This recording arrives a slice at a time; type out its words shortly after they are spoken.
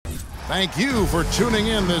Thank you for tuning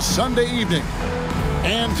in this Sunday evening.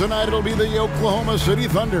 And tonight it'll be the Oklahoma City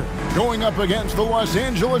Thunder going up against the Los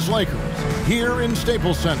Angeles Lakers here in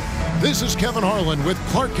Staples Center. This is Kevin Harlan with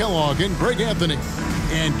Clark Kellogg and Greg Anthony.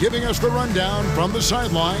 And giving us the rundown from the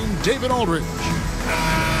sideline, David Aldridge.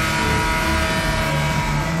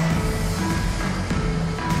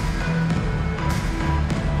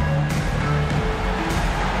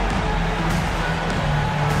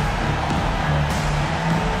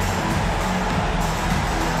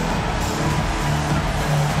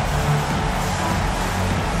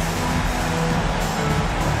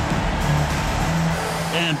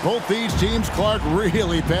 And both these teams, Clark,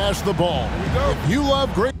 really pass the ball. If you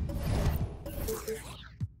love great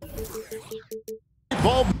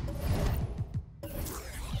ball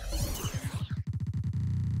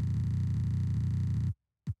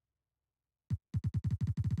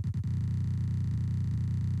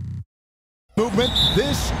movement,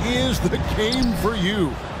 this is the game for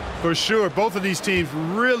you. For sure, both of these teams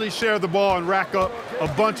really share the ball and rack up a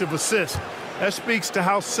bunch of assists. That speaks to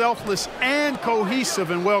how selfless and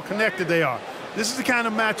cohesive and well-connected they are. This is the kind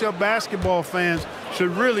of matchup basketball fans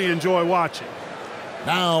should really enjoy watching.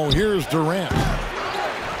 Now here's Durant.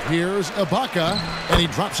 Here's Ibaka, and he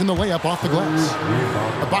drops in the layup off the glass.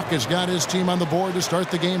 Ibaka's got his team on the board to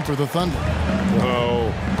start the game for the Thunder.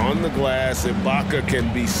 Oh, on the glass, Ibaka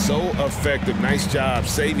can be so effective. Nice job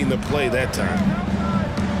saving the play that time.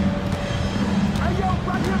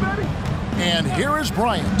 And here is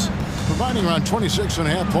Bryant. Providing around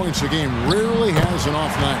 26.5 points a game, rarely has an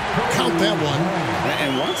off night. Count that one.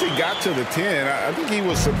 And once he got to the 10, I think he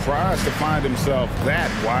was surprised to find himself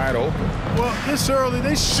that wide open. Well, this early,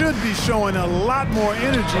 they should be showing a lot more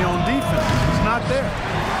energy on defense. It's not there.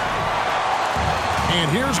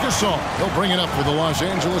 And here's Gasol. He'll bring it up for the Los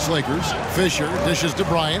Angeles Lakers. Fisher dishes to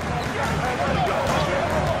Bryant.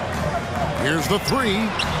 Here's the three.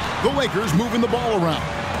 The Lakers moving the ball around.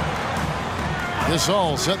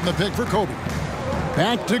 Gasol setting the pick for Kobe.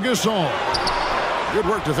 Back to Gasol. Good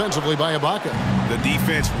work defensively by Ibaka. The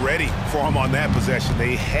defense ready for him on that possession.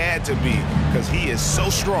 They had to be because he is so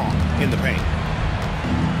strong in the paint.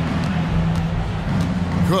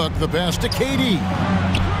 Cook, the pass to KD.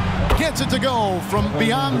 Gets it to go from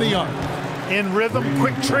beyond the arc. In rhythm,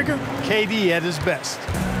 quick trigger, KD at his best.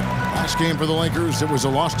 Last game for the Lakers, it was a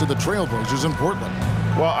loss to the Trailblazers in Portland.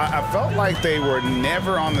 Well, I felt like they were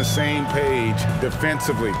never on the same page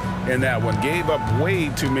defensively in that one. Gave up way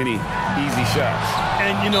too many easy shots.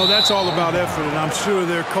 And, you know, that's all about effort, and I'm sure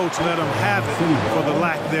their coach let them have it for the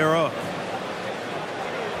lack thereof.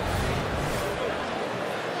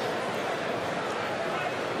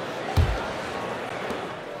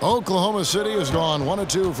 Oklahoma City has gone 1 of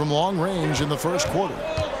 2 from long range in the first quarter.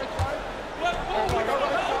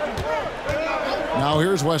 Now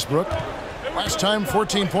here's Westbrook. Last time,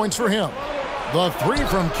 14 points for him. The three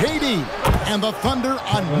from KD, and the Thunder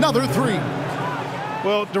another three.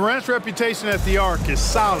 Well, Durant's reputation at the arc is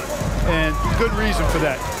solid, and good reason for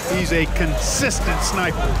that. He's a consistent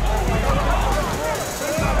sniper.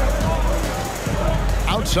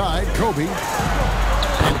 Outside, Kobe.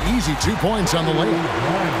 An easy 2 points on the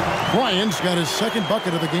layup. Bryant's got his second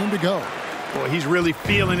bucket of the game to go. Boy, he's really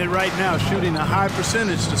feeling it right now, shooting a high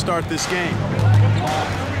percentage to start this game.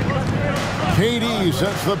 KD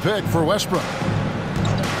sets the pick for Westbrook.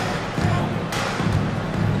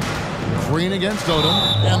 Green against Odom,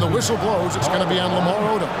 and the whistle blows. It's going to be on Lamar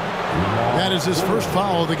Odom. That is his first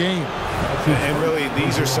foul of the game. And really,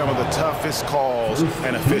 these are some of the toughest calls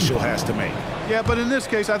an official has to make. Yeah, but in this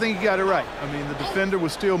case, I think he got it right. I mean, the defender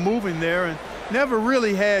was still moving there and never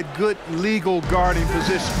really had good legal guarding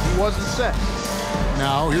position. He wasn't set.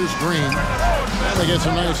 Now here's Green. They get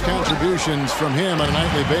some nice contributions from him on a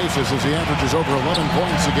nightly basis as he averages over 11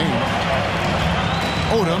 points a game.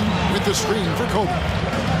 Odom with the screen for Kobe.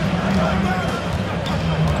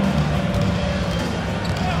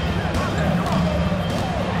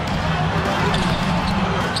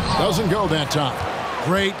 Doesn't go that time.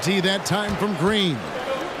 Great D that time from Green.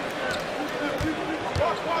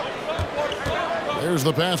 There's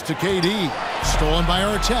the pass to KD. Stolen by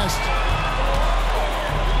Artest.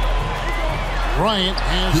 Bryant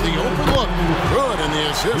has the open look. Good, and the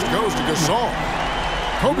assist goes to Gasol.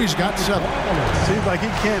 Kobe's got 7. Seems like he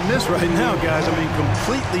can't miss right now, guys. I mean,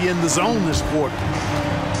 completely in the zone this quarter.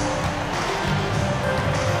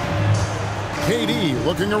 KD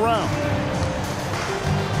looking around.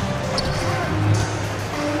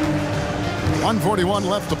 1:41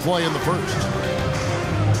 left to play in the first.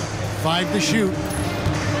 5 to shoot.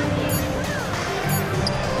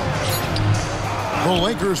 The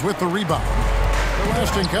Lakers with the rebound.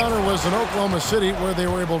 last encounter was in Oklahoma City where they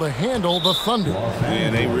were able to handle the Thunder.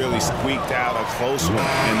 And they really squeaked out a close one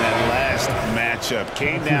in that last matchup.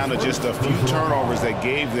 Came down to just a few turnovers that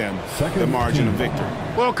gave them the margin of victory.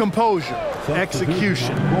 Well, composure,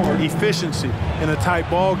 execution, efficiency in a tight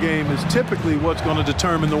ball game is typically what's going to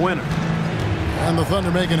determine the winner. And the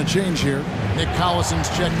Thunder making a change here. Nick Collison's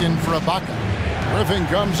checked in for Ibaka. Griffin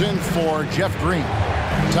comes in for Jeff Green.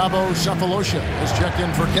 Thabo Sefolosha is checked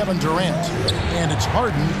in for Kevin Durant. And it's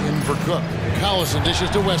Harden in for Cook. Collison dishes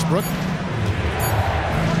to Westbrook.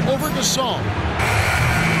 Over to Gasol.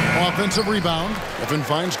 Offensive rebound. Griffin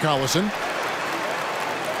finds Collison.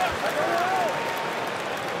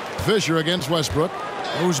 Fisher against Westbrook.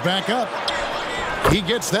 Moves back up. He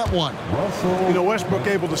gets that one. You know, Westbrook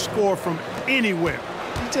able to score from anywhere.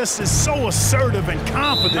 He just is so assertive and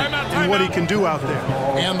confident in what he can do out there.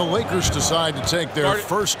 And the Lakers decide to take their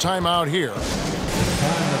first timeout here.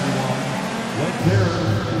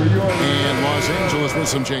 And Los Angeles with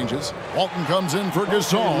some changes. Walton comes in for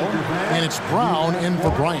Gasol, and it's Brown in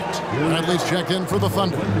for Bryant. Bradley's checked in for the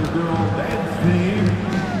Thunder.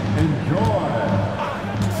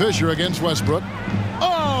 Fisher against Westbrook.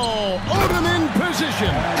 Oh, Odom in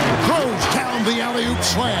position. Throws down the alley-oop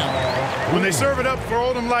slam. When they serve it up for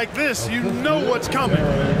Odom like this, you know what's coming.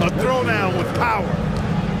 A throwdown with power.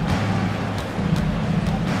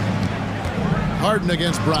 Harden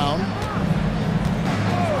against Brown.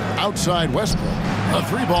 Outside Westbrook. A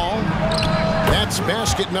three ball. That's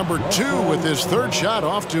basket number 2 with his third shot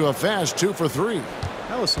off to a fast 2 for 3.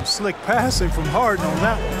 That was some slick passing from Harden on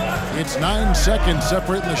that one. It's 9 seconds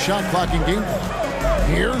separating the shot clock in game.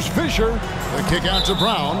 Here's Fisher. The kick out to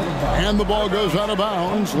Brown. And the ball goes out of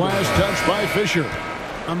bounds. Last touch by Fisher.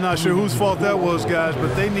 I'm not sure whose fault that was, guys,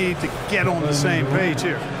 but they need to get on the same page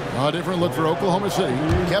here. A different look for Oklahoma City.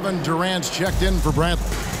 Kevin Durant's checked in for Bradley.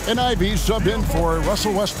 And Ivy subbed in for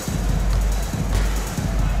Russell Westbrook.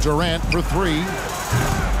 Durant for 3.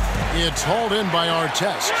 It's hauled in by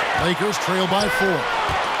Artest. Lakers trail by 4.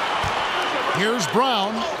 Here's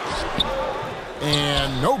Brown.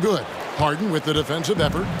 And no good. Harden with the defensive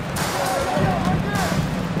effort.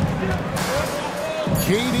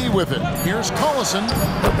 KD with it. Here's Collison.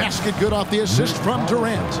 The basket good off the assist from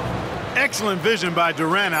Durant. Excellent vision by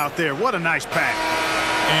Durant out there. What a nice pass.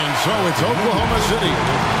 And so it's Oklahoma City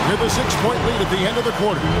with a 6-point lead at the end of the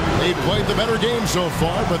quarter. They've played the better game so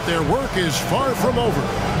far, but their work is far from over.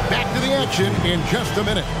 Back to the action in just a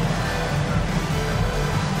minute.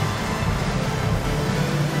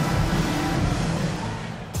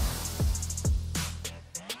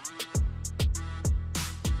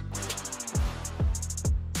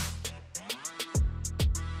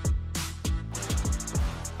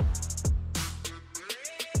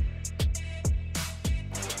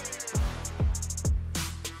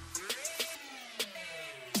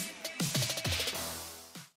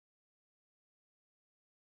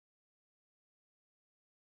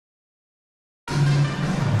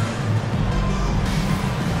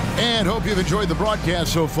 And hope you've enjoyed the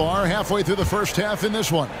broadcast so far. Halfway through the first half in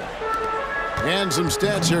this one. And some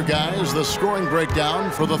stats here, guys. The scoring breakdown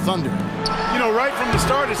for the Thunder. You know, right from the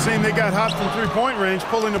start, it seemed they got hot from three-point range,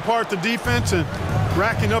 pulling apart the defense and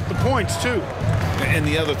racking up the points, too. And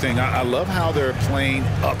the other thing, I love how they're playing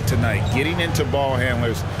up tonight, getting into ball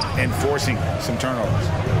handlers and forcing some turnovers.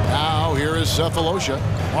 Now here is Sefolosha.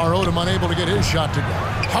 Odom unable to get his shot to go.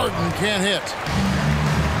 Harden can't hit.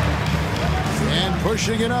 And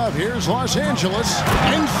pushing it up, here's Los Angeles.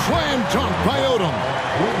 And slam dunk by Odom.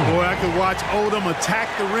 Boy, I could watch Odom attack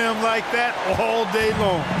the rim like that all day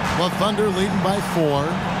long. The Thunder leading by 4.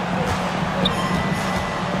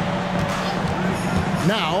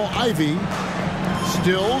 Now Ivy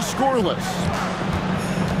still scoreless.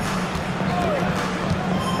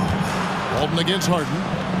 Walton against Harden.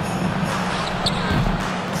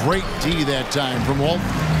 Great D that time from Walton.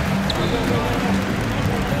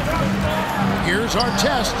 Here's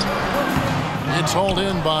Artest. It's hauled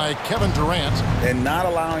in by Kevin Durant. And not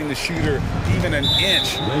allowing the shooter even an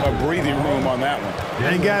inch of breathing room on that one.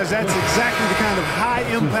 And, guys, that's exactly the kind of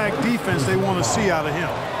high-impact defense they want to see out of him.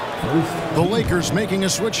 The Lakers making a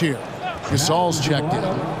switch here. Gasol's checked in.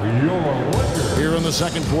 Here in the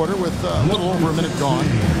second quarter with a little over a minute gone.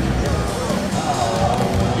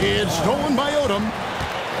 It's stolen by Odom.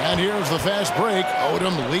 And here's the fast break.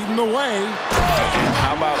 Odom leading the way. And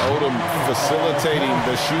how about Odom facilitating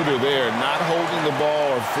the shooter there, not holding the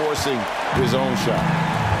ball or forcing his own shot.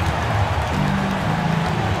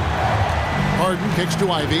 Harden kicks to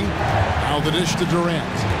Ivy. Now the dish to Durant.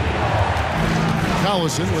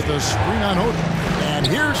 Collison with a screen on Odom. And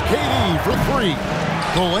here's KD for 3.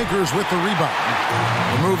 The Lakers with the rebound.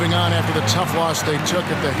 And moving on after the tough loss they took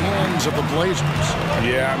at the hands of the Blazers.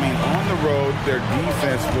 Yeah, I mean, on the road, their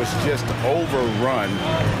defense was just overrun.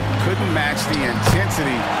 Couldn't match the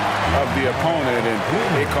intensity of the opponent,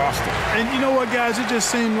 and it cost them. And you know what, guys? It just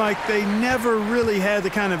seemed like they never really had the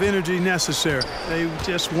kind of energy necessary. They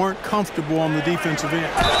just weren't comfortable on the defensive end.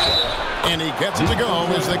 And he gets it to go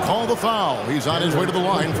as they call the foul. He's on his way to the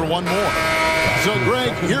line for one more. So,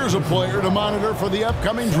 Greg, here's a player to monitor for the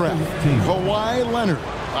upcoming draft. Kawhi Leonard,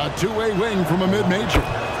 a two-way wing from a mid-major.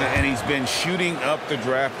 And he's been shooting up the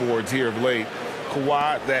draft boards here of late.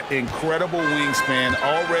 Kawhi, that incredible wingspan,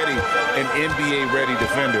 already an NBA-ready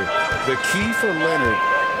defender. The key for Leonard,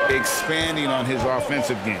 expanding on his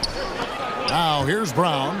offensive game. Now, here's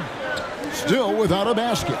Brown, still without a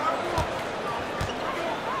basket.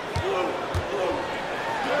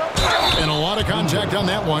 And a lot of contact on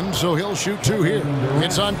that one, so he'll shoot two here.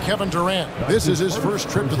 It's on Kevin Durant. This is his first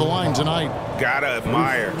trip to the line tonight. Gotta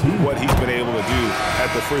admire what he's been able to do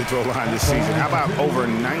at the free throw line this season. How about over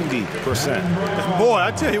 90%? Boy,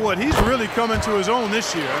 I tell you what, he's really coming to his own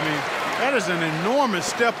this year. I mean, that is an enormous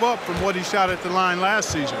step up from what he shot at the line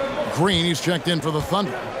last season. Green, he's checked in for the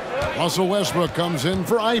Thunder. Russell Westbrook comes in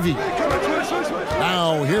for Ivy.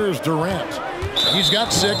 Now here's Durant. He's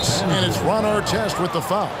got 6, and it's Ron Artest with the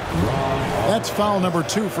foul. That's foul number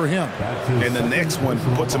 2 for him. And the next one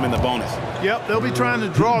puts him in the bonus. Yep, they'll be trying to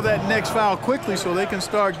draw that next foul quickly so they can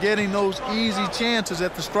start getting those easy chances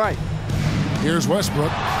at the strike. Here's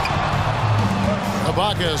Westbrook.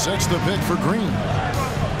 Ibaka sets the pick for Green.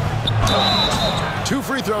 2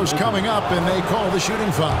 free throws coming up, and they call the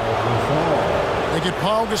shooting foul. They get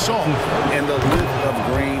Paul Gasol. And the length of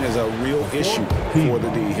Green is a real issue for the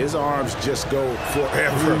D. His arms just go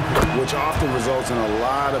forever, which often results in a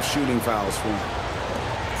lot of shooting fouls for him.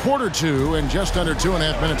 Quarter 2 and just under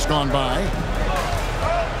 2.5 minutes gone by.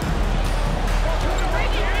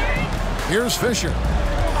 Here's Fisher,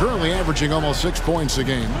 currently averaging almost 6 points a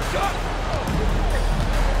game.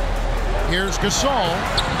 Here's Gasol.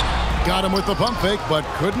 Got him with the pump fake, but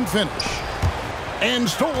couldn't finish. And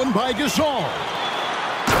stolen by Gasol.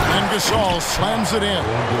 And Gasol slams it in.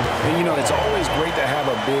 And, you know, it's always great to have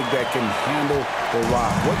a big that can handle the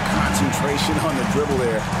rock. What concentration on the dribble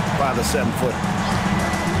there by the 7-footer.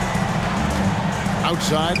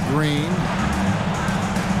 Outside, Green.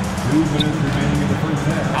 2 minutes remaining in the first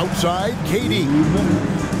half. Outside, KD.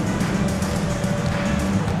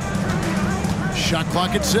 Shot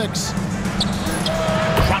clock at 6.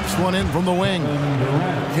 Drops one in from the wing.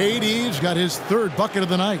 KD's got his 3rd bucket of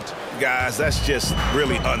the night. Guys, that's just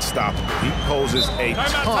really unstoppable. He poses a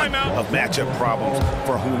ton of matchup problems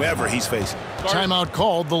for whomever he's facing. Timeout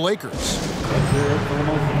called the Lakers.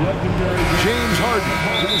 James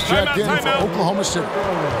Harden is checked in for Oklahoma City.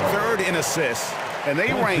 3rd in assists, and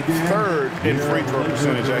they rank 3rd in free throw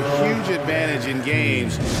percentage. A huge advantage in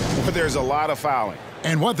games where there's a lot of fouling.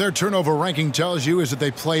 And what their turnover ranking tells you is that they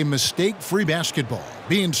play mistake-free basketball.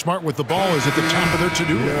 Being smart with the ball is at the top of their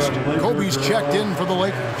to-do list. Kobe's checked in for the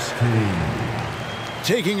Lakers.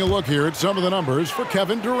 Taking a look here at some of the numbers for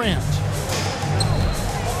Kevin Durant.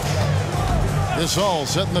 This all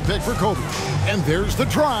setting the pick for Kobe. And there's the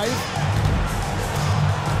drive.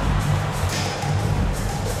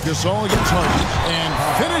 Gasol against Harden. And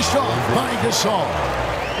finished off by Gasol.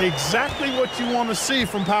 Exactly what you want to see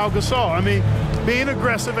from Pau Gasol. I mean, being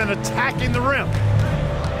aggressive and attacking the rim.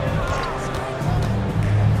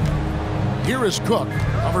 Here is Cook,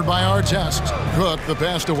 covered by Artest. Cook, the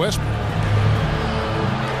pass to Westbrook.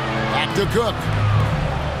 Back to Cook.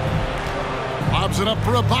 Lobs it up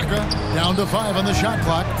for Ibaka. Down to 5 on the shot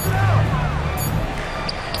clock.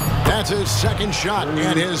 That's his 2nd shot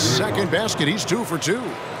and his 2nd basket. He's 2 for 2.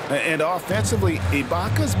 And offensively,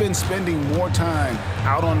 Ibaka's been spending more time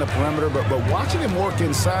out on the perimeter, but watching him work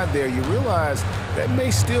inside there, you realize that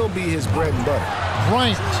may still be his bread and butter.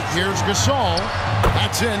 Bryant, here's Gasol.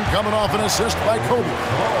 That's in, coming off an assist by Kobe.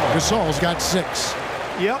 Gasol's got 6.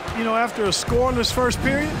 Yep, you know, after a scoreless first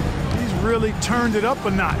period, he's really turned it up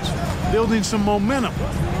a notch, building some momentum.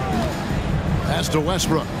 Pass to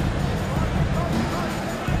Westbrook.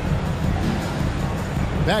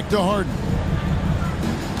 Back to Harden.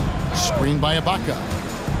 Screened by Ibaka.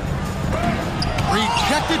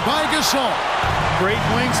 Rejected by Gasol. Great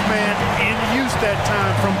wingspan in use that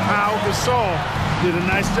time from Pau Gasol. Did a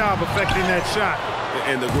nice job affecting that shot.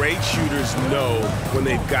 And the great shooters know when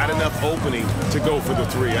they've got enough opening to go for the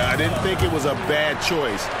 3. I didn't think it was a bad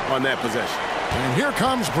choice on that possession. And here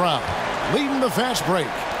comes Brown, leading the fast break.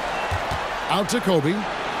 Out to Kobe.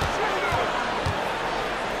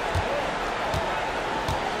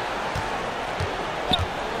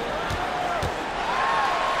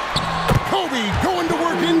 Kobe going to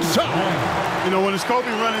work Gasol. You know, when it's Kobe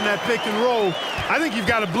running that pick and roll, I think you've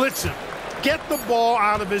got to blitz him. Get the ball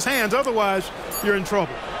out of his hands. Otherwise, you're in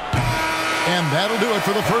trouble. And that'll do it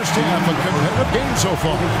for the first half. A competitive game so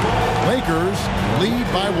far. Lakers lead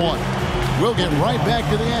by 1. We'll get right back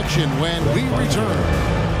to the action when we return.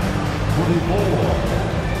 24.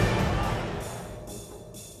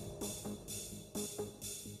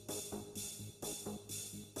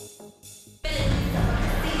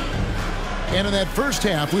 And in that first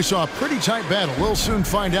half, we saw a pretty tight battle. We'll soon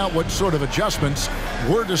find out what sort of adjustments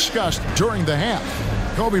were discussed during the half.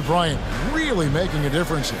 Kobe Bryant really making a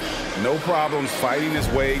difference here. No problems fighting his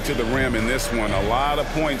way to the rim in this one. A lot of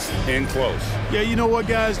points in close. Yeah, you know what,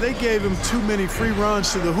 guys? They gave him too many free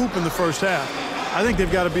runs to the hoop in the first half. I think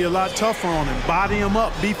they've got to be a lot tougher on him. Body him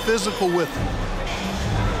up. Be physical with him.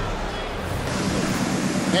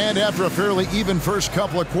 And after a fairly even first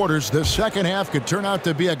couple of quarters, the second half could turn out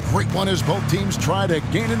to be a great one as both teams try to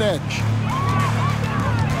gain an edge.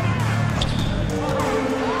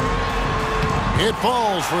 It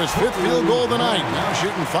falls for his 5th field goal of the night. Now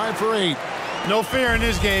shooting 5 for 8. No fear in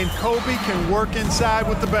this game. Kobe can work inside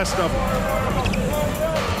with the best of them.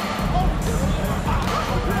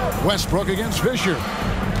 Westbrook against Fisher.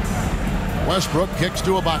 Westbrook kicks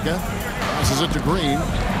to Ibaka. Passes it to Green.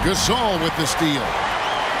 Gasol with the steal.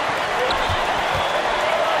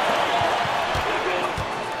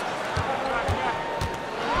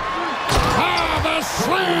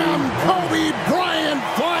 Slam! Kobe Bryant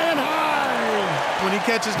flying high! When he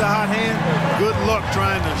catches the hot hand, good luck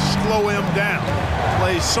trying to slow him down.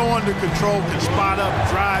 Plays so under control, can spot up,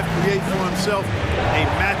 drive, create for himself a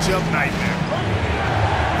matchup nightmare.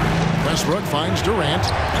 Westbrook finds Durant.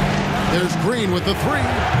 There's Green with the 3.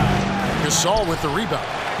 Gasol with the rebound.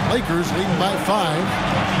 Lakers leading by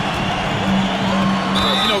 5.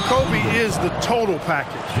 You know, Kobe is the total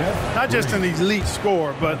package. Not just an elite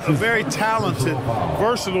scorer, but a very talented,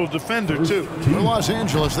 versatile defender, too. For Los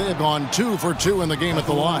Angeles, they have gone 2 for 2 in the game at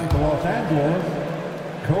the line. Los Angeles,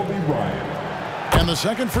 Kobe Bryant. And the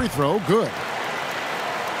second free throw, good.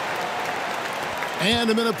 And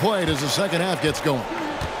a minute played as the second half gets going.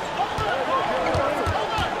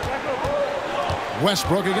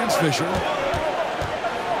 Westbrook against Fisher.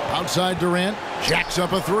 Outside Durant, jacks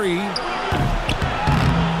up a 3.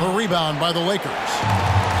 A rebound by the Lakers.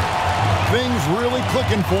 Things really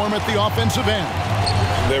clicking for him at the offensive end.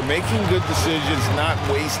 They're making good decisions, not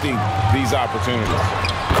wasting these opportunities.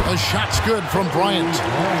 The shot's good from Bryant.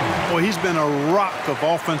 Well, he's been a rock of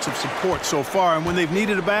offensive support so far, and when they've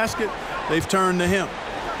needed a basket, they've turned to him.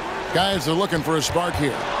 Guys are looking for a spark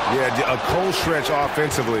here. Yeah, a cold stretch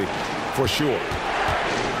offensively, for sure.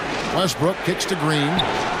 Westbrook kicks to Green.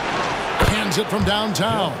 Hands it from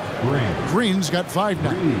downtown. Green's got 5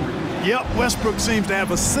 now. Yep, Westbrook seems to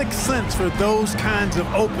have a sixth sense for those kinds of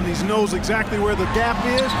openings. Knows exactly where the gap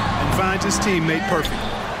is and finds his teammate perfect.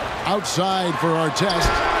 Outside for Artest.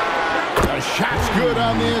 The shot's good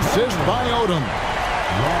on the assist by Odom.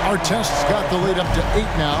 Artest's got the lead up to 8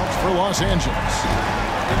 now for Los Angeles.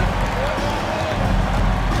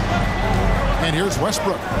 And here's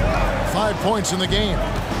Westbrook. 5 points in the game.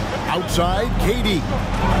 Outside, KD.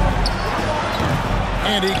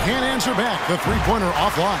 And he can't answer back. The three-pointer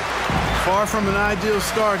offline. Far from an ideal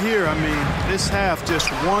start here. I mean, this half just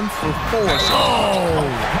 1 for 4. Oh!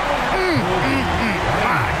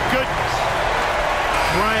 My goodness.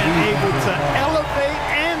 Bryant able to elevate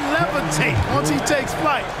and levitate once he takes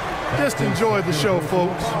flight. Just enjoy the show,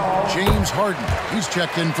 folks. James Harden. He's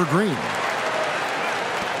checked in for Green.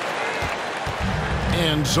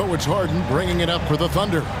 And so it's Harden bringing it up for the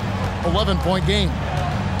Thunder. 11-point game.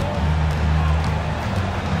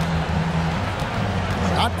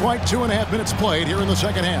 Not quite 2.5 minutes played here in the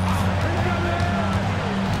second half.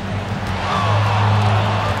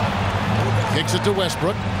 Kicks it to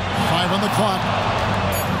Westbrook. 5 on the clock.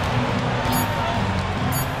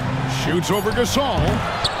 Shoots over Gasol.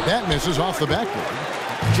 That misses off the backboard.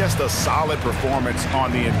 Just a solid performance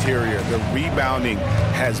on the interior. The rebounding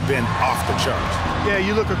has been off the charts. Yeah,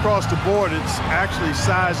 you look across the board, it's actually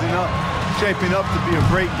sizing up, shaping up to be a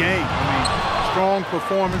great game. I mean, strong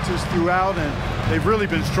performances throughout, and they've really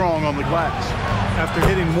been strong on the glass. After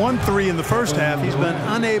hitting 1 3 in the first half, he's been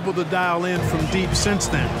unable to dial in from deep since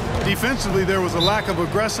then. Defensively, there was a lack of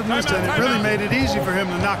aggressiveness, and it really made it easy for him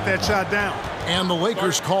to knock that shot down. And the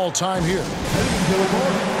Lakers call time here.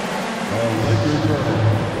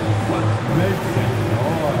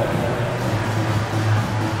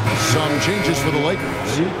 Some changes for the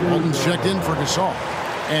Lakers. Walton's checked in for Gasol.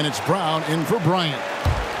 And it's Brown in for Bryant.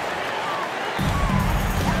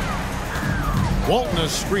 Walton a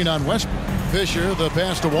screen on Westbrook. Fisher the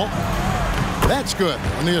pass to Walton. That's good.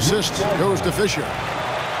 And the assist goes to Fisher.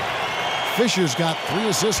 Fisher's got 3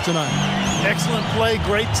 assists tonight. Excellent play,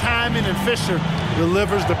 great timing, and Fisher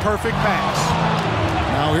delivers the perfect pass.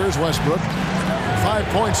 Now here's Westbrook. 5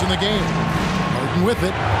 points in the game. Harden with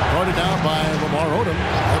it. Guarded down by Lamar Odom.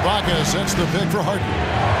 Ibaka sets the pick for Harden.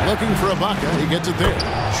 Looking for Ibaka. He gets it there.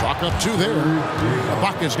 Chalk up 2 there.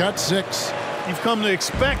 Ibaka's got 6. You've come to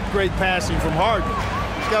expect great passing from Harden.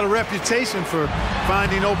 He's got a reputation for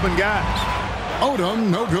finding open guys. Odom,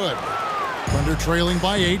 no good. Thunder trailing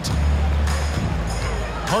by 8.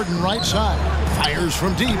 Harden right side. Fires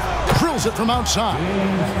from deep. Drills it from outside.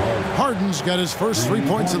 Harden's got his first 3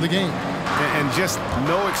 points of the game. And just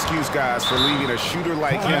no excuse, guys, for leaving a shooter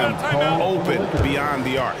like him open beyond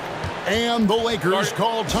the arc. And the Lakers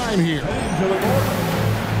call time here.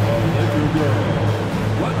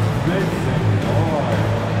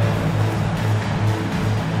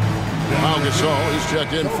 Pau Gasol is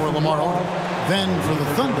checked in for Lamar Odom. Then for the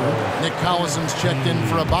Thunder, Nick Collison's checked in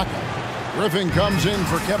for Ibaka. Griffin comes in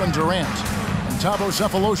for Kevin Durant. And Thabo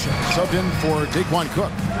Sefolosha subbed in for Daquan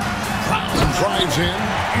Cook. Brown drives in,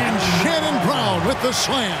 and Shannon Brown with the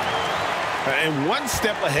slam. And one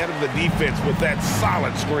step ahead of the defense with that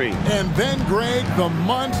solid screen. And then, Greg, the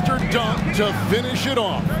monster dunk to finish it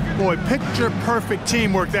off. Boy, picture-perfect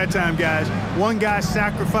teamwork that time, guys. One guy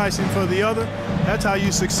sacrificing for the other. That's how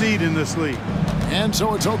you succeed in this league. And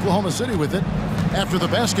so it's Oklahoma City with it after the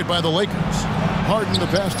basket by the Lakers. Harden the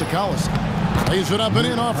pass to Collison. Lays it up and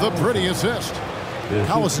in off the pretty assist.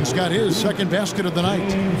 Collison's got his second basket of the night.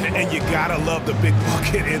 And you gotta love the big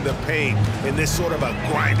bucket in the paint in this sort of a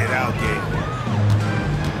grinded-out game.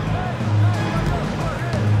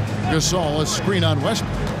 Gasol, a screen on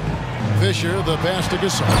Westbrook. Fisher, the pass to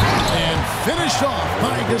Gasol. And finished off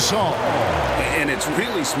by Gasol. And it's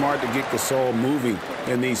really smart to get Gasol moving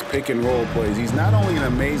in these pick-and-roll plays. He's not only an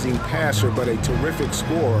amazing passer, but a terrific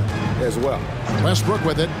scorer as well. Westbrook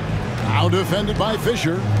with it. Now defended by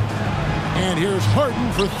Fisher. And here's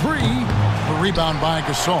Harden for 3. A rebound by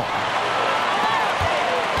Gasol.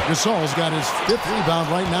 Gasol's got his 5th rebound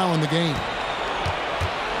right now in the game.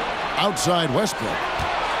 Outside Westbrook.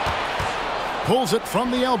 Pulls it from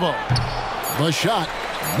the elbow. The shot,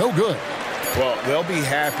 no good. Well, they'll be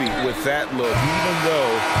happy with that look, even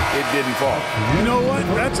though it didn't fall. You know what?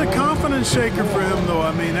 That's a confidence shaker for him, though.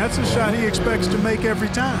 I mean, that's a shot he expects to make every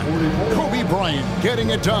time. Kobe Bryant getting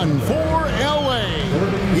it done for L.A.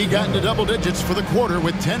 He got into double digits for the quarter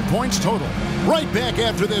with 10 points total. Right back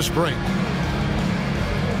after this break.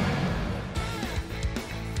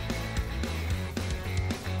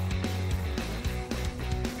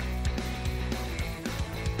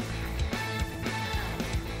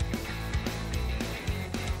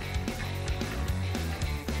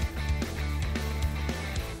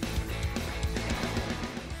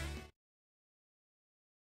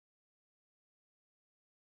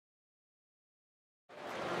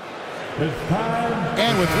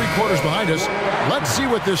 And with 3 quarters behind us, let's see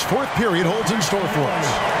what this 4th period holds in store for us.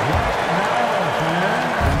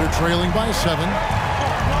 Thunder trailing by 7.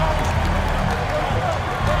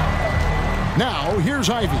 Now, here's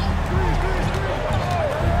Ivy.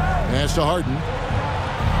 Pass to Harden.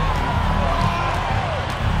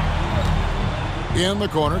 In the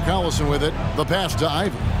corner, Collison with it. The pass to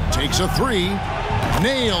Ivy. Takes a 3.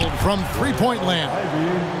 Nailed from three-point land.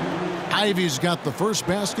 Ivy's got the first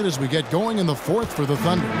basket as we get going in the 4th for the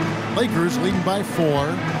Thunder. Lakers leading by 4.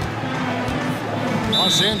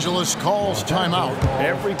 Los Angeles calls timeout.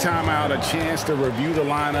 Every timeout, a chance to review the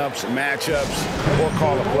lineups, matchups, or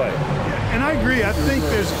call a play. And I agree. I think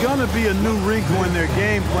there's going to be a new wrinkle in their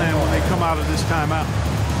game plan when they come out of this timeout.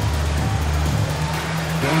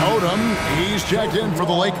 Odom, he's checked in for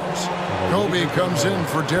the Lakers. Kobe comes in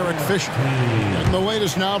for Derek Fisher. And the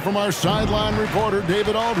latest now from our sideline reporter,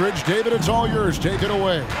 David Aldridge. David, it's all yours. Take it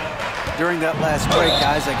away. During that last break,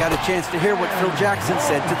 guys, I got a chance to hear what Phil Jackson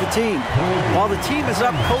said to the team. While the team is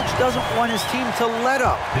up, Coach doesn't want his team to let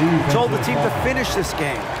up. He told the team to finish this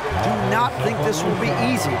game. Do not think this will be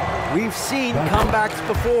easy. We've seen comebacks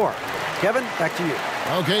before. Kevin, back to you.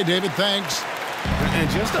 Okay, David, thanks. And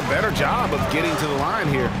just a better job of getting to the line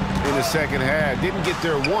here in the second half. Didn't get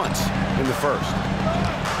there once in the first.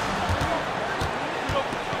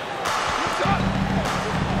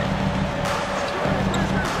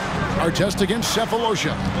 Artest against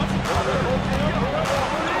Sefolosha.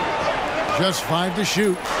 Just 5 to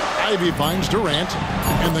shoot. Ivy finds Durant,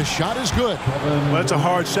 and the shot is good. Well, that's a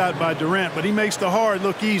hard shot by Durant, but he makes the hard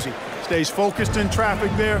look easy. Stays focused in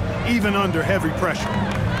traffic there, even under heavy pressure.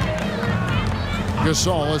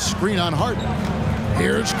 Gasol, a screen on Harden.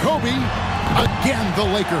 Here's Kobe. Again, the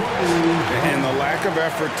Lakers. And the lack of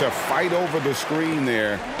effort to fight over the screen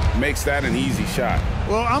there makes that an easy shot.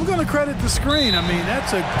 Well, I'm going to credit the screen. I mean,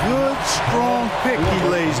 that's a good, strong pick he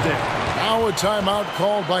lays there. Now a timeout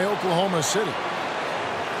called by Oklahoma City.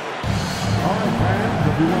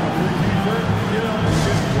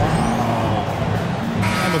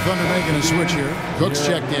 And the Thunder making a switch here. Cook's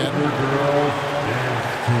checked in.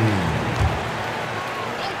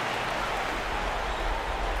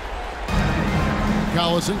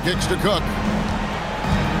 Collison kicks to Cook.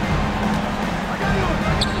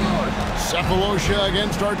 Cephalosha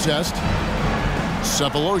against Artest.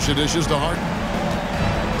 Cephalosha dishes to Harden.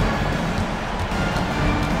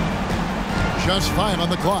 Just 5 on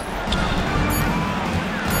the clock.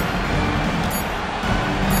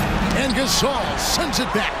 And Gasol sends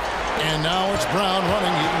it back. And now it's Brown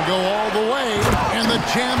running. He can go all the way. And the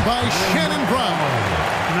jam by Shannon Brown.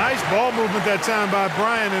 Nice ball movement that time by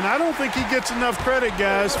Bryant, and I don't think he gets enough credit,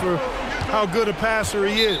 guys, for how good a passer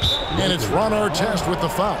he is. And it's Ron Artest with the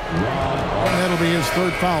foul. And that'll be his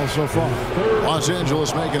 3rd foul so far. Los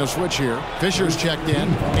Angeles making a switch here. Fisher's checked in.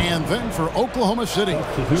 And then for Oklahoma City,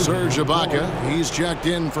 Serge Ibaka. He's checked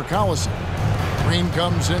in for Collison. Green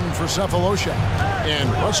comes in for Cephalosha. And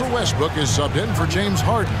Russell Westbrook is subbed in for James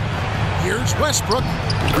Harden. Here's Westbrook.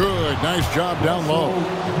 Good. Nice job down low.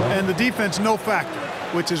 And the defense no factor,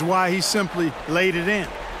 which is why he simply laid it in.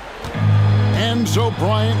 And so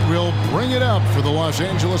Bryant will bring it up for the Los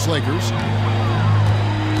Angeles Lakers.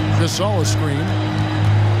 Gasol screen.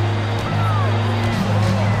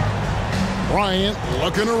 Bryant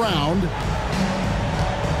looking around.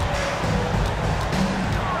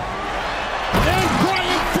 And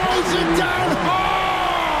Bryant throws it down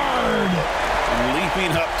hard!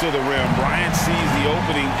 Leaping up to the rim, Bryant sees the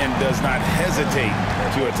opening and does not hesitate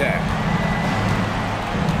to attack.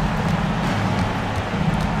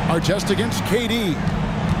 Artest against KD.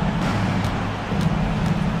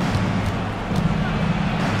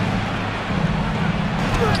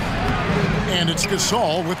 And it's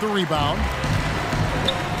Gasol with the rebound.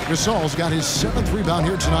 Gasol's got his 7th rebound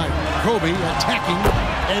here tonight. Kobe attacking,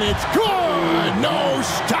 and it's good! No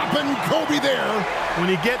stopping Kobe there. When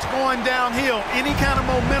he gets going downhill, any kind of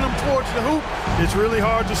momentum towards the hoop, it's really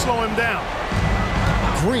hard to slow him down.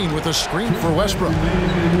 Green with a screen for Westbrook.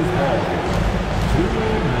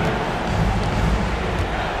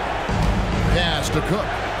 Pass to Cook.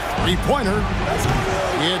 3-pointer.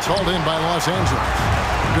 It's hauled in by Los Angeles.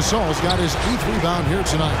 Gasol's got his 8th rebound here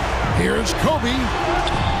tonight. Here's Kobe.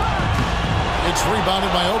 It's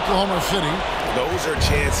rebounded by Oklahoma City. Those are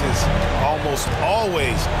chances almost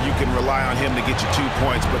always you can rely on him to get you 2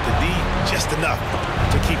 points, but the D, just enough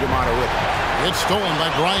to keep him out of rhythm. It's stolen by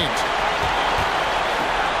Bryant.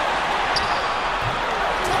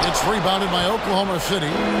 It's rebounded by Oklahoma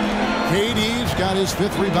City. KD's got his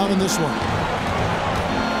 5th rebound in this one.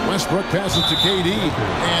 Westbrook passes to KD,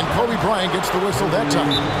 and Kobe Bryant gets the whistle that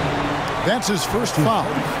time. That's his 1st foul.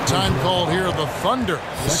 Time called here. The Thunder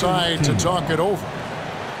decide to talk it over.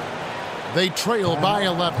 They trail by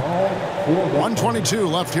 11. 1:22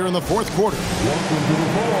 left here in the 4th quarter.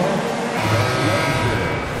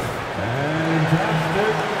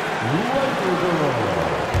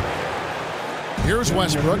 Here's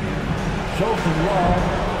Westbrook.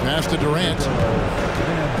 Pass to Durant.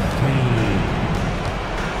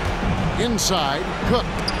 Inside, Cook.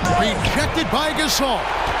 Rejected by Gasol.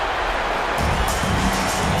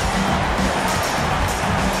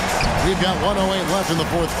 We've got 1:08 left in the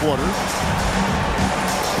 4th quarter.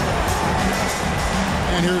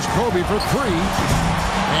 And here's Kobe for 3.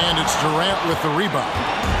 And it's Durant with the rebound.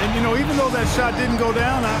 And, you know, even though that shot didn't go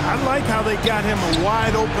down, I like how they got him a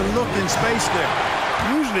wide open look in space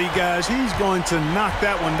there. Usually, guys, he's going to knock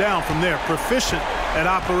that one down from there. Proficient at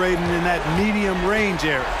operating in that medium range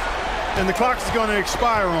area. And the clock is going to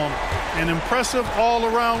expire on him. An impressive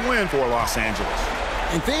all-around win for Los Angeles.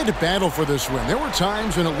 And they had to battle for this win. There were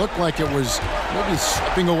times when it looked like it was maybe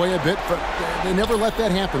slipping away a bit, but they never let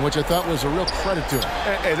that happen, which I thought was a real credit to them.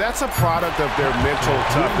 And that's a product of their mental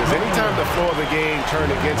toughness. Anytime the flow of the game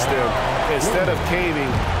turned against them, instead of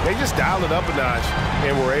caving, they just dialed it up a notch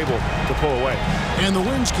and were able to pull away. And the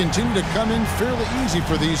wins continue to come in fairly easy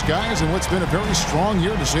for these guys in what's been a very strong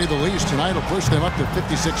year, to say the least. Tonight will push them up to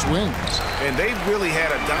 56 wins. And they've really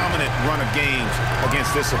had a dominant run of games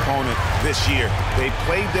against this opponent this year. They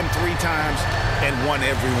played them 3 times and won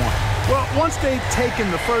every one. Well, once they'd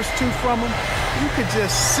taken the first two from him, you could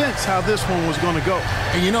just sense how this one was going to go.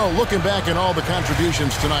 And you know, looking back at all the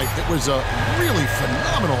contributions tonight, it was a really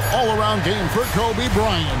phenomenal all-around game for Kobe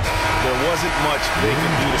Bryant. There wasn't much they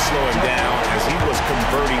could do to slow him down as he was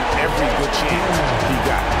converting every good chance he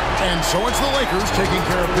got. And so it's the Lakers taking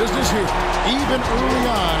care of business here. Even early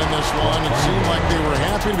on in this one, it seemed like they were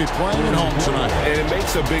happy to be playing at home tonight. And it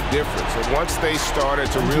makes a big difference. And once they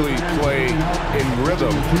started to really play in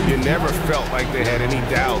rhythm, you never felt like they had any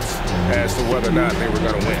doubts as to whether or not they were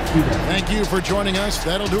going to win. Thank you for joining us.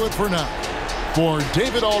 That'll do it for now. For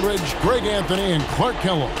David Aldridge, Greg Anthony, and Clark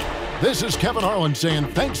Kellogg, this is Kevin Harlan saying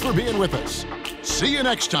thanks for being with us. See you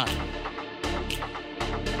next time.